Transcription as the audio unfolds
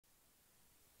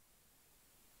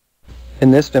In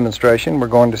this demonstration, we're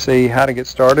going to see how to get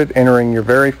started entering your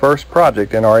very first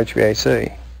project in our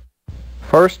HVAC.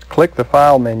 First, click the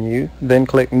File menu, then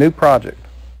click New Project.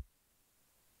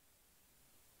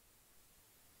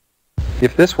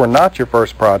 If this were not your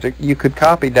first project, you could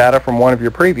copy data from one of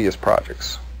your previous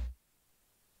projects.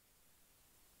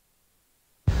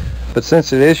 But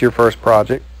since it is your first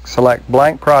project, select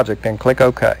Blank Project and click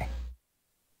OK.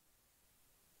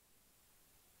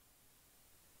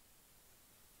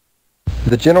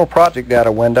 The General Project Data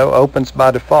window opens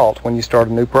by default when you start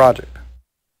a new project.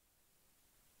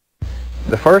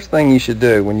 The first thing you should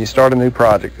do when you start a new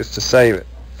project is to save it.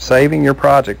 Saving your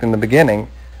project in the beginning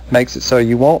makes it so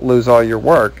you won't lose all your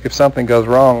work if something goes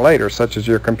wrong later, such as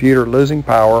your computer losing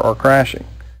power or crashing.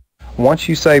 Once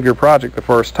you save your project the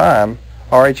first time,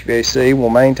 our HVAC will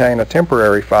maintain a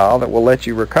temporary file that will let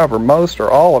you recover most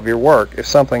or all of your work if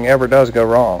something ever does go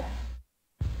wrong.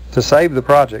 To save the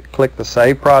project, click the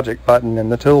Save Project button in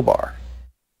the toolbar.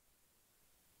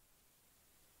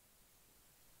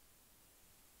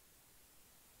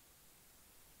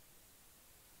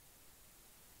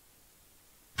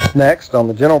 Next, on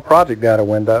the General Project Data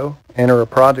window, enter a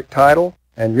project title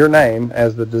and your name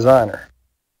as the designer.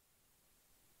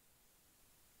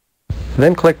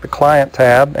 Then click the Client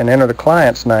tab and enter the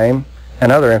client's name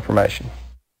and other information.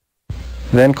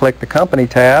 Then click the Company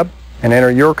tab and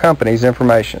enter your company's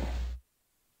information.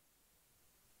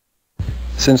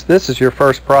 Since this is your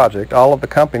first project, all of the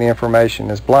company information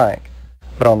is blank.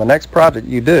 But on the next project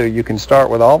you do, you can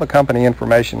start with all the company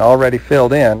information already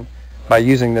filled in by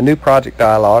using the New Project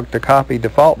dialog to copy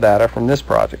default data from this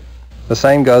project. The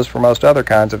same goes for most other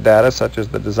kinds of data, such as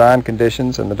the design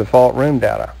conditions and the default room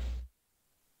data.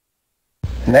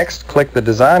 Next, click the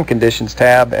Design Conditions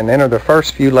tab and enter the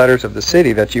first few letters of the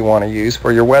city that you want to use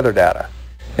for your weather data.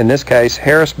 In this case,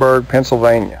 Harrisburg,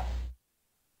 Pennsylvania.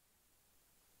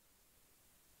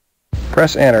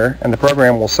 Press Enter and the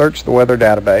program will search the weather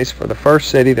database for the first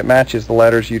city that matches the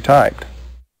letters you typed.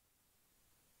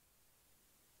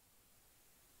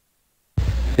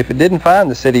 If it didn't find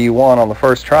the city you want on the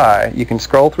first try, you can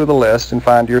scroll through the list and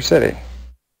find your city.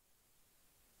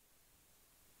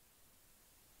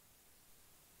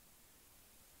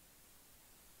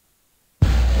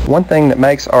 One thing that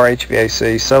makes our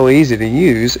HVAC so easy to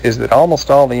use is that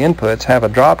almost all the inputs have a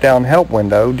drop-down help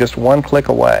window just one click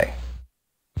away.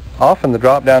 Often the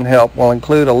drop-down help will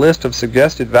include a list of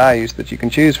suggested values that you can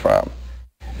choose from.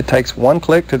 It takes one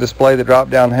click to display the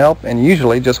drop-down help and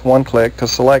usually just one click to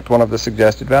select one of the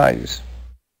suggested values.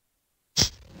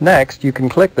 Next, you can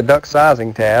click the Duct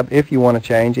Sizing tab if you want to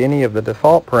change any of the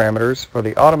default parameters for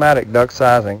the automatic duct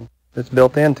sizing that's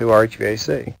built into our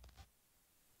HVAC.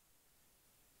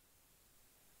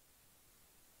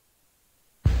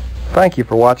 Thank you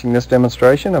for watching this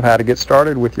demonstration of how to get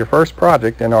started with your first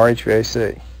project in our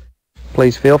HVAC.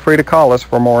 Please feel free to call us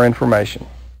for more information.